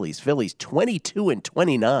Philadelphia Phillies. Phillies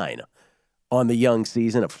 22-29 on the young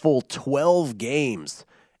season, a full 12 games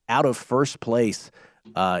out of first place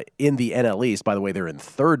in the NL East. By the way, they're in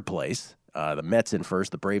third place. The Mets in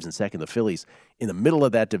first, the Braves in second, the Phillies in the middle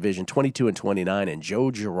of that division, 22-29, and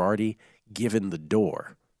Joe Girardi given the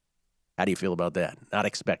door. How do you feel about that? Not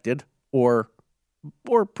expected, or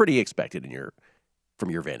pretty expected from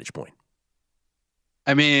your vantage point?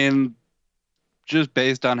 I mean, just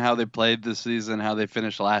based on how they played this season, how they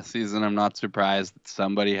finished last season, I'm not surprised that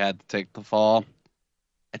somebody had to take the fall.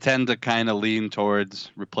 I tend to kind of lean towards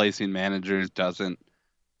replacing managers doesn't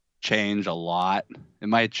change a lot. It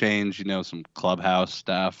might change, some clubhouse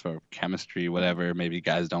stuff or chemistry, whatever. Maybe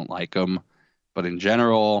guys don't like them. But in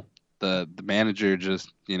general, the manager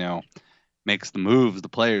just, makes the moves the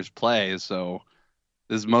players play. So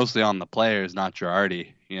this is mostly on the players, not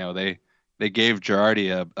Girardi. They gave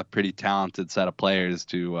Girardi a pretty talented set of players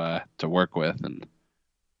to work with, and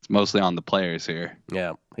it's mostly on the players here.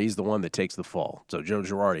 Yeah, he's the one that takes the fall. So Joe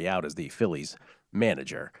Girardi out as the Phillies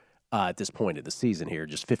manager at this point in the season here,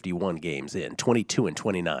 just 51 games in,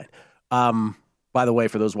 22-29. By the way,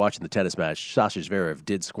 for those watching the tennis match, Sasha Zverev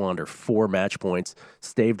did squander 4 match points,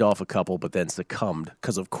 staved off a couple, but then succumbed,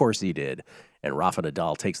 because of course he did. And Rafa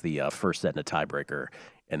Nadal takes the first set in a tiebreaker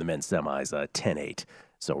in the men's semis, 10-8.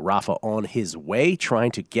 So Rafa on his way,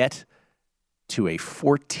 trying to get to a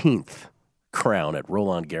 14th crown at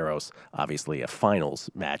Roland Garros. Obviously a finals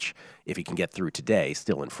match, if he can get through today,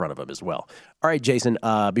 still in front of him as well. All right, Jason,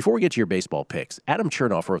 before we get to your baseball picks, Adam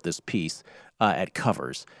Chernoff wrote this piece at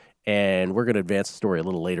Covers, and we're going to advance the story a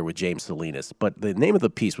little later with James Salinas. But the name of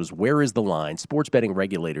the piece was "Where is the Line? Sports betting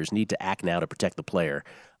regulators need to act now to protect the player."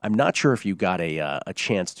 I'm not sure if you got a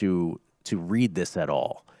chance to read this at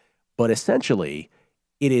all, but essentially,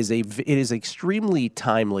 it is extremely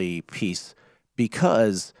timely piece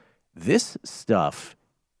because this stuff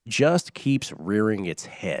just keeps rearing its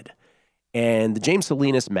head. And the James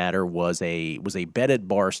Salinas matter was a bet at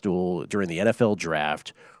Barstool during the NFL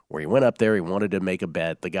draft, where he went up there, he wanted to make a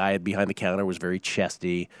bet. The guy behind the counter was very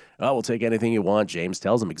chesty. "Oh, we'll take anything you want." James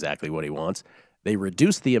tells him exactly what he wants. They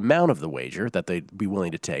reduced the amount of the wager that they'd be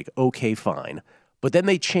willing to take. Okay, fine. But then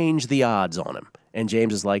they changed the odds on him. And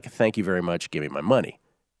James is like, "Thank you very much. Give me my money."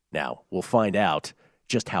 Now, we'll find out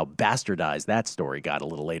just how bastardized that story got a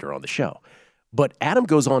little later on the show. But Adam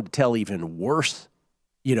goes on to tell even worse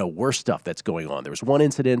stuff that's going on. There was one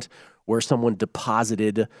incident where someone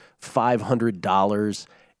deposited $500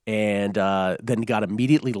 and then got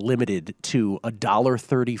immediately limited to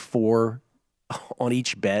 $1.34 on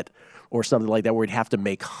each bet or something like that, where he'd have to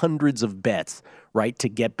make hundreds of bets, right, to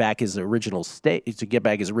get back his original stake.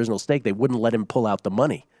 They wouldn't let him pull out the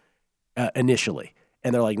money initially.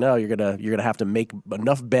 And they're like, "No, you're gonna have to make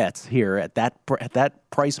enough bets here at that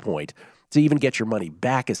price point to even get your money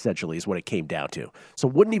back." Essentially, is what it came down to. So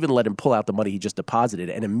wouldn't even let him pull out the money he just deposited,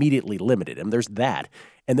 and immediately limited him. There's that.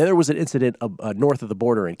 And then there was an incident north of the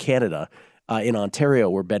border in Canada, in Ontario,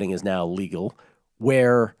 where betting is now legal,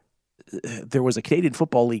 where there was a Canadian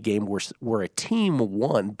Football League game where a team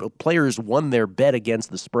won, players won their bet against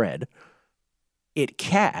the spread. It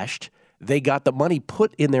cashed. They got the money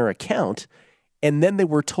put in their account. And then they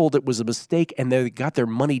were told it was a mistake, and they got their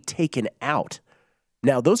money taken out.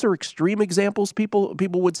 Now, those are extreme examples, people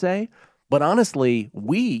would say. But honestly,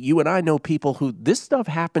 you and I know people who this stuff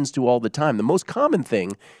happens to all the time. The most common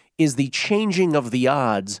thing is the changing of the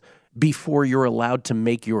odds before you're allowed to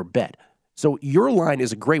make your bet. So your line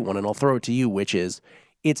is a great one, and I'll throw it to you, which is,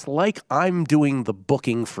 it's like I'm doing the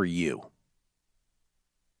booking for you.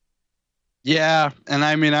 Yeah, and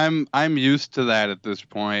I mean, I'm used to that at this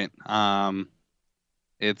point.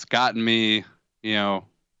 It's gotten me,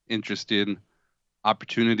 interested in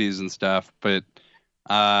opportunities and stuff. But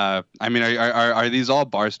I mean, are these all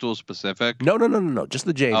Barstool specific? No. Just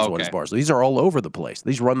the James one is Barstool. These are all over the place.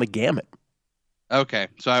 These run the gamut. Okay,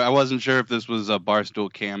 so I wasn't sure if this was a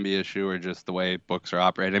Barstool Canby issue or just the way books are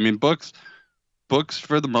operated. I mean, books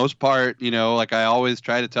for the most part, like I always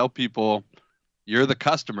try to tell people, you're the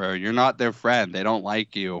customer. You're not their friend. They don't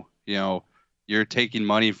like you. You're taking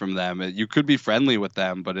money from them. You could be friendly with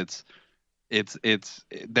them, but it's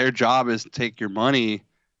their job is to take your money.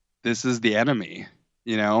 This is the enemy,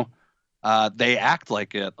 They act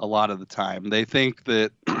like it a lot of the time. They think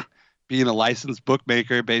that being a licensed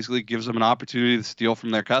bookmaker basically gives them an opportunity to steal from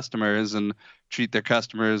their customers and treat their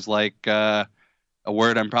customers like a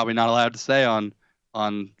word I'm probably not allowed to say on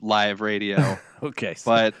live radio. Okay.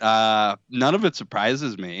 But none of it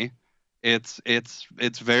surprises me. It's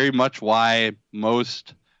very much why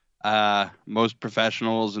most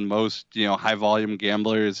professionals and most high volume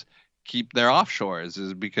gamblers keep their offshores,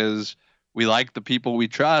 is because we like the people we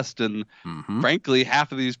trust. And frankly,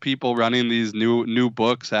 half of these people running these new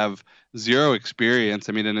books have zero experience.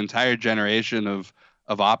 I mean, an entire generation of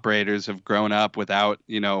operators have grown up without,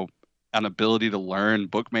 an ability to learn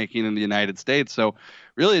bookmaking in the United States. So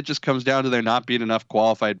really it just comes down to there not being enough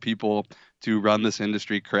qualified people to run this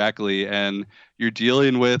industry correctly. And you're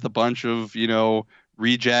dealing with a bunch of,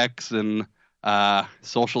 rejects and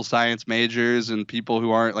social science majors and people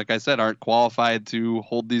who aren't, like I said, aren't qualified to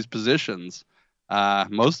hold these positions.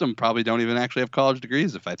 Most of them probably don't even actually have college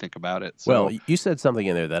degrees, if I think about it. So, well, you said something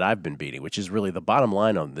in there that I've been beating, which is really the bottom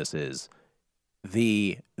line on this is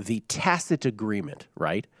the tacit agreement,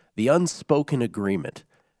 right? The unspoken agreement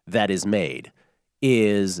that is made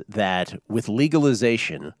is that with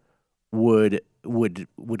legalization would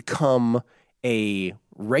come a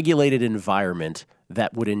regulated environment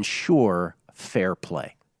that would ensure fair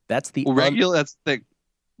play. That's the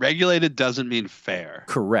regulated doesn't mean fair.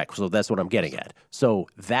 Correct. So that's what I'm getting at. So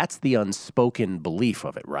that's the unspoken belief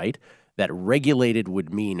of it, right? That regulated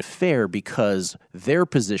would mean fair because their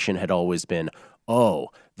position had always been, oh,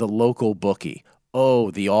 the local bookie,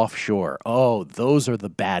 oh, the offshore, oh, those are the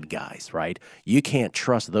bad guys, right? You can't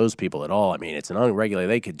trust those people at all. I mean, it's an unregulated,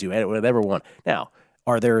 they could do whatever they want. Now,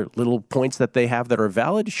 are there little points that they have that are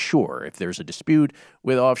valid? Sure. If there's a dispute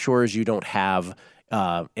with offshores, you don't have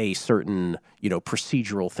a certain,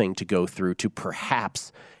 procedural thing to go through to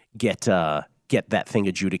perhaps get that thing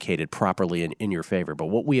adjudicated properly in your favor. But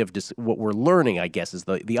what we're learning, I guess, is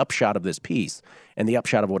the upshot of this piece, and the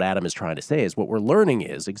upshot of what Adam is trying to say is what we're learning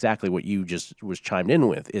is exactly what you just was chimed in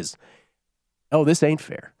with is, oh, this ain't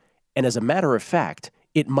fair. And as a matter of fact,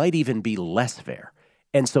 it might even be less fair.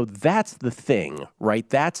 And so that's the thing, right?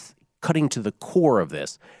 That's cutting to the core of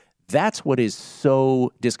this. That's what is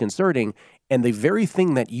so disconcerting. And the very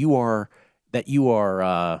thing that you are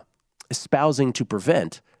espousing to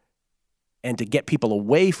prevent and to get people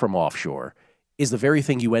away from offshore is the very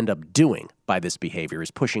thing you end up doing by this behavior,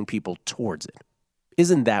 is pushing people towards it.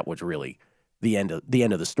 Isn't that what's really the end of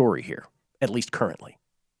the story here, at least currently?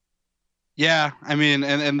 Yeah, I mean,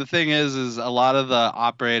 and the thing is a lot of the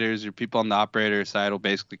operators or people on the operator side will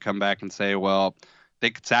basically come back and say, well, they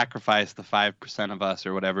could sacrifice the 5% of us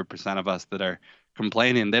or whatever percent of us that are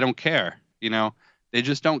complaining. They don't care, They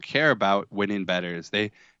just don't care about winning bettors.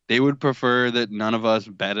 They would prefer that none of us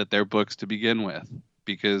bet at their books to begin with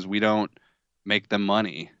because we don't make them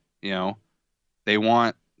money, They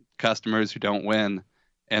want customers who don't win,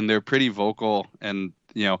 and they're pretty vocal. And,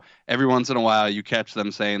 every once in a while you catch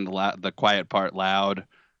them saying the quiet part loud.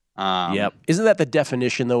 Yep. Isn't that the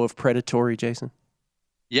definition, though, of predatory, Jason?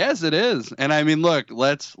 Yes, it is. And I mean, look,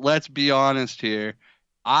 let's be honest here.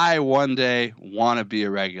 I one day want to be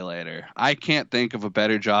a regulator. I can't think of a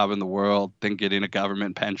better job in the world than getting a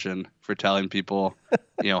government pension for telling people,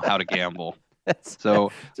 how to gamble.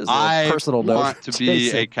 So I want to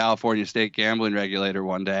be a California state gambling regulator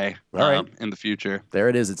one day in the future. There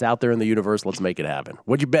it is. It's out there in the universe. Let's make it happen.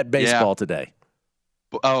 What'd you bet baseball today?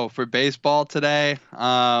 Oh, for baseball today,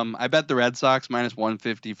 I bet the Red Sox minus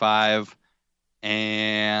 155.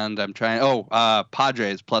 And I'm trying.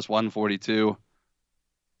 Padres plus 142.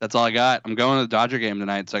 That's all I got. I'm going to the Dodger game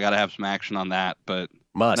tonight, so I got to have some action on that, but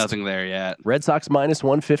nothing there yet. Red Sox minus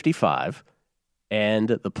 155 and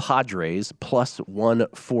the Padres plus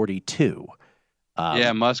 142.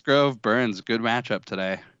 Musgrove Burns, good matchup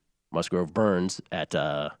today. Musgrove Burns at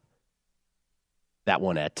that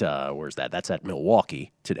one at where's that? That's at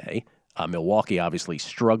Milwaukee today. Milwaukee obviously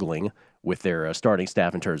struggling with their starting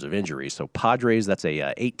staff in terms of injuries. So Padres, that's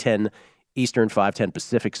a 8:10 Eastern, 5:10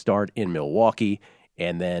 Pacific start in Milwaukee.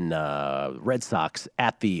 And then Red Sox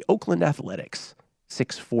at the Oakland Athletics,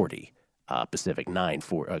 6:40 Pacific,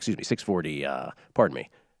 6:40. Pardon me.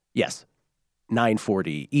 Yes,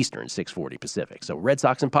 9:40 Eastern, 6:40 Pacific. So Red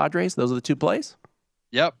Sox and Padres, those are the two plays.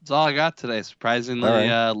 Yep, that's all I got today. Surprisingly,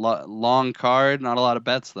 long card, not a lot of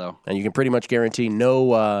bets though. And you can pretty much guarantee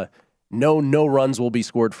no runs will be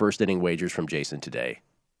scored first inning wagers from Jason today.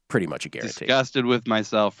 Pretty much a guarantee. Disgusted with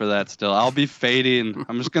myself for that still. I'll be fading.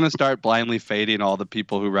 I'm just going to start blindly fading all the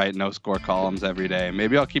people who write no-score columns every day.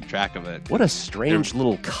 Maybe I'll keep track of it. What a strange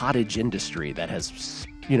little cottage industry that has,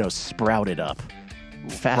 sprouted up.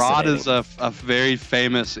 Fraud is a very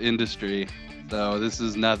famous industry. So this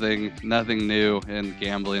is nothing new in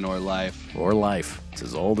gambling or life. It's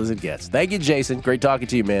as old as it gets. Thank you, Jason. Great talking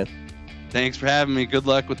to you, man. Thanks for having me. Good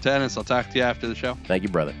luck with tennis. I'll talk to you after the show. Thank you,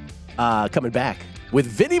 brother. Coming back with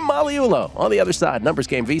Vinny Magliulo on the other side. Numbers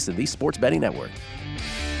Game VSiN, the Sports Betting Network.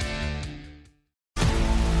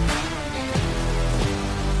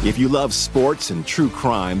 If you love sports and true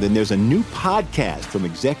crime, then there's a new podcast from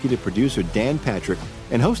executive producer Dan Patrick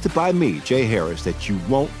and hosted by me, Jay Harris, that you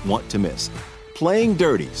won't want to miss. Playing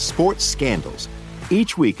Dirty: Sports Scandals.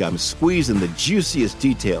 Each week, I'm squeezing the juiciest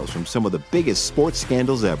details from some of the biggest sports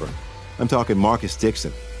scandals ever. I'm talking Marcus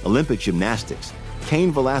Dixon, Olympic gymnastics,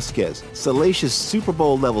 Cain Velasquez, salacious Super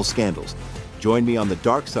Bowl-level scandals. Join me on the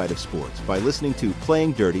dark side of sports by listening to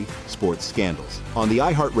Playing Dirty: Sports Scandals on the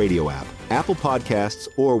iHeartRadio app, Apple Podcasts,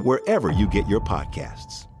 or wherever you get your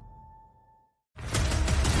podcasts.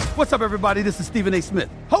 What's up, everybody? This is Stephen A. Smith,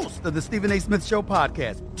 host of the Stephen A. Smith Show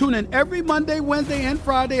podcast. Tune in every Monday, Wednesday, and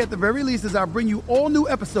Friday at the very least as I bring you all new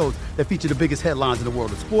episodes that feature the biggest headlines in the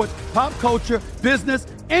world of sports, pop culture, business,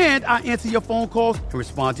 and I answer your phone calls and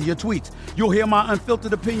respond to your tweets. You'll hear my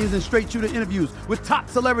unfiltered opinions and straight-shooter interviews with top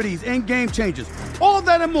celebrities and game changers. All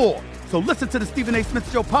that and more. So listen to the Stephen A. Smith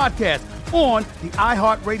Show podcast on the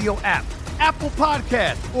iHeartRadio app, Apple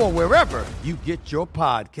Podcasts, or wherever you get your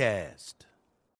podcasts.